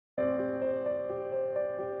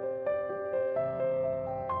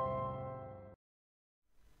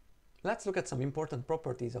Let's look at some important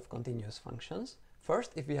properties of continuous functions.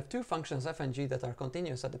 First, if we have two functions f and g that are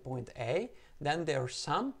continuous at the point A, then their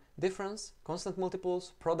sum, difference, constant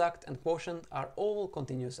multiples, product, and quotient are all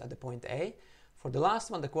continuous at the point A. For the last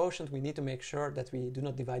one, the quotient, we need to make sure that we do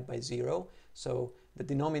not divide by 0, so the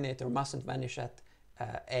denominator mustn't vanish at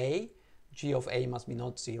A. G of A must be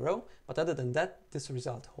not 0, but other than that, this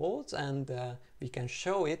result holds, and we can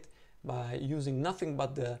show it by using nothing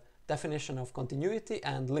but the definition of continuity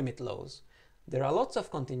and limit laws. There are lots of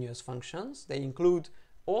continuous functions. They include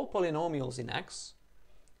all polynomials in X,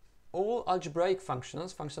 all algebraic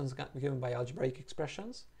functions, functions given by algebraic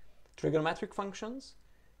expressions, trigonometric functions,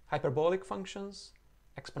 hyperbolic functions,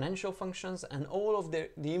 exponential functions, and all of the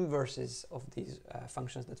inverses of these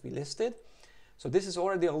functions that we listed. So this is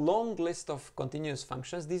already a long list of continuous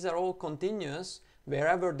functions. These are all continuous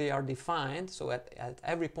wherever they are defined, so at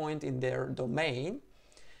every point in their domain.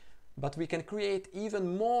 But we can create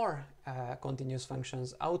even more continuous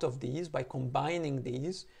functions out of these by combining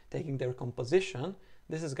these, taking their composition.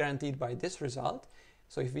 This is guaranteed by this result.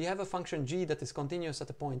 So if we have a function g that is continuous at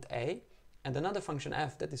the point A and another function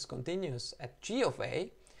f that is continuous at g of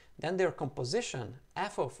A, then their composition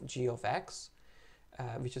f of g of x,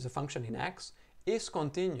 which is a function in x, is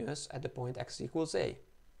continuous at the point x equals A.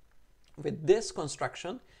 With this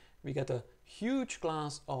construction, we get a huge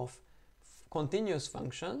class of continuous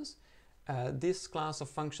functions. This class of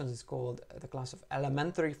functions is called the class of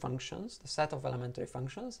elementary functions, the set of elementary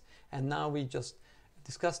functions. And now we just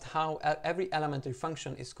discussed how every elementary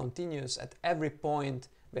function is continuous at every point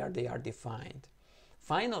where they are defined.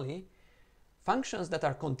 Finally, functions that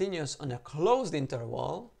are continuous on a closed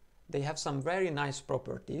interval, they have some very nice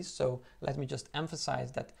properties. So let me just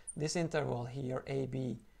emphasize that this interval here,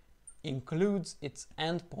 AB, includes its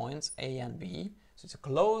endpoints A and B. So it's a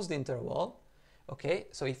closed interval. Okay,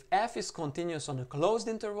 so if f is continuous on a closed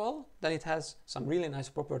interval, then it has some really nice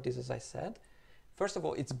properties, as I said. First of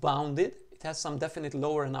all, it's bounded. It has some definite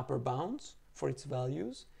lower and upper bounds for its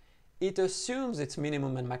values. It assumes its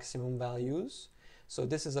minimum and maximum values. So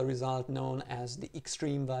this is a result known as the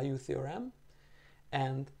extreme value theorem.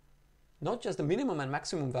 And not just the minimum and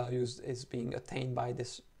maximum values is being attained by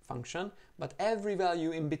this function, but every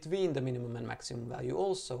value in between the minimum and maximum value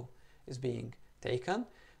also is being taken.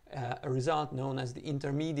 A result known as the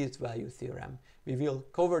intermediate value theorem. We will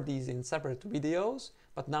cover these in separate videos,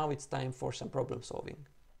 but now it's time for some problem solving.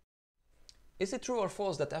 Is it true or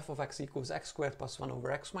false that f of x equals x squared plus 1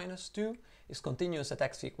 over x minus 2 is continuous at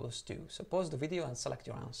x equals 2? So pause the video and select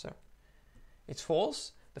your answer. It's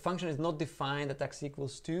false. The function is not defined at x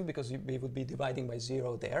equals 2 because we would be dividing by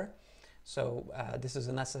 0 there. So this is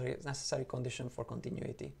a necessary condition for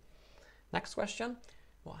continuity. Next question.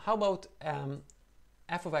 Well, how about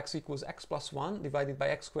f of x equals x plus 1 divided by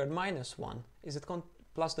x squared minus 1. Is it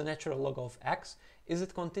plus the natural log of x? Is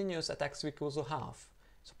it continuous at x equals a half?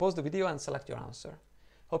 So pause the video and select your answer.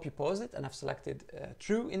 Hope you paused it and have selected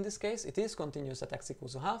true in this case. It is continuous at x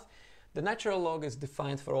equals a half. The natural log is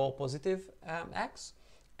defined for all positive x.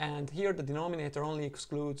 And here the denominator only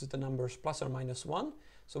excludes the numbers plus or minus 1.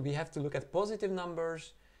 So we have to look at positive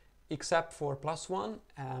numbers except for plus 1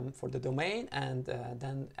 for the domain, and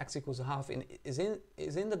then x equals a half is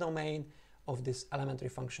in the domain of this elementary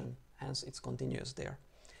function, hence it's continuous there.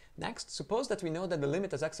 Next, suppose that we know that the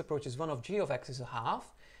limit as x approaches 1 of g of x is a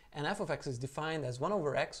half, and f of x is defined as 1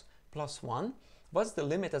 over x plus 1. What's the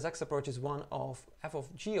limit as x approaches 1 of f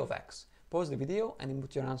of g of x? Pause the video and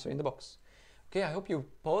input your answer in the box. Okay, I hope you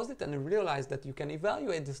paused it and realized that you can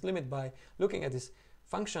evaluate this limit by looking at this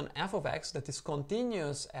function f of x that is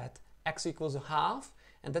continuous at x equals a half,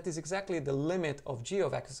 and that is exactly the limit of g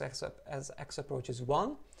of x as x approaches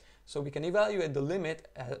 1. So we can evaluate the limit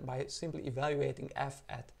by simply evaluating f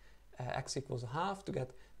at x equals a half to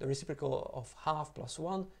get the reciprocal of half plus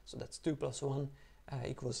 1, so that's 2 plus 1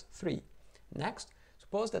 equals 3. Next,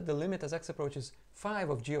 suppose that the limit as x approaches 5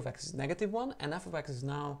 of g of x is negative 1, and f of x is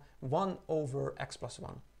now 1 over x plus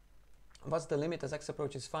 1. What's the limit as x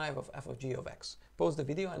approaches 5 of f of g of x? Pause the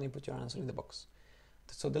video and input your answer in the box.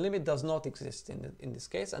 So the limit does not exist in this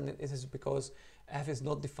case, and it is because f is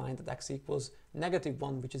not defined at x equals negative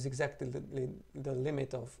 1, which is exactly the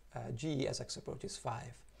limit of g as x approaches 5.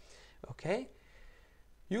 Okay?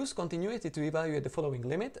 Use continuity to evaluate the following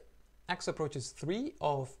limit. X approaches 3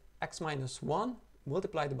 of x minus 1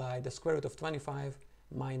 multiplied by the square root of 25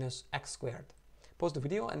 minus x squared. Pause the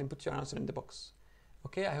video and input your answer in the box.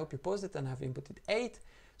 Okay, I hope you paused it and have inputted 8.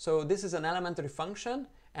 So this is an elementary function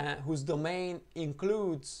whose domain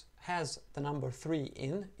has the number 3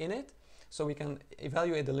 in it. So we can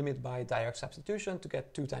evaluate the limit by direct substitution to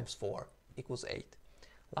get 2 times 4 equals 8.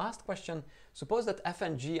 Last question, suppose that f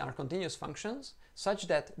and g are continuous functions such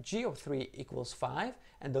that g of 3 equals 5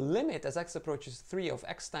 and the limit as x approaches 3 of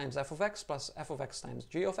x times f of x plus f of x times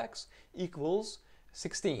g of x equals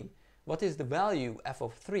 16. What is the value f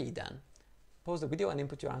of 3 then? Pause the video and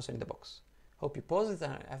input your answer in the box. Hope you paused it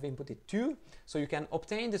and have input it too, so you can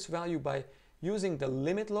obtain this value by using the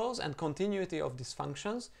limit laws and continuity of these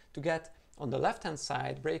functions to get on the left hand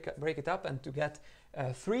side, break it up and to get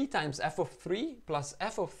 3 times f of 3 plus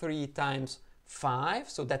f of 3 times 5,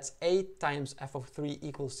 so that's 8 times f of 3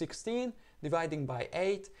 equals 16, dividing by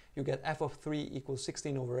 8, you get f of 3 equals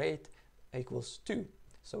 16 over 8 equals 2.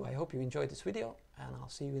 So I hope you enjoyed this video and I'll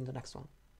see you in the next one.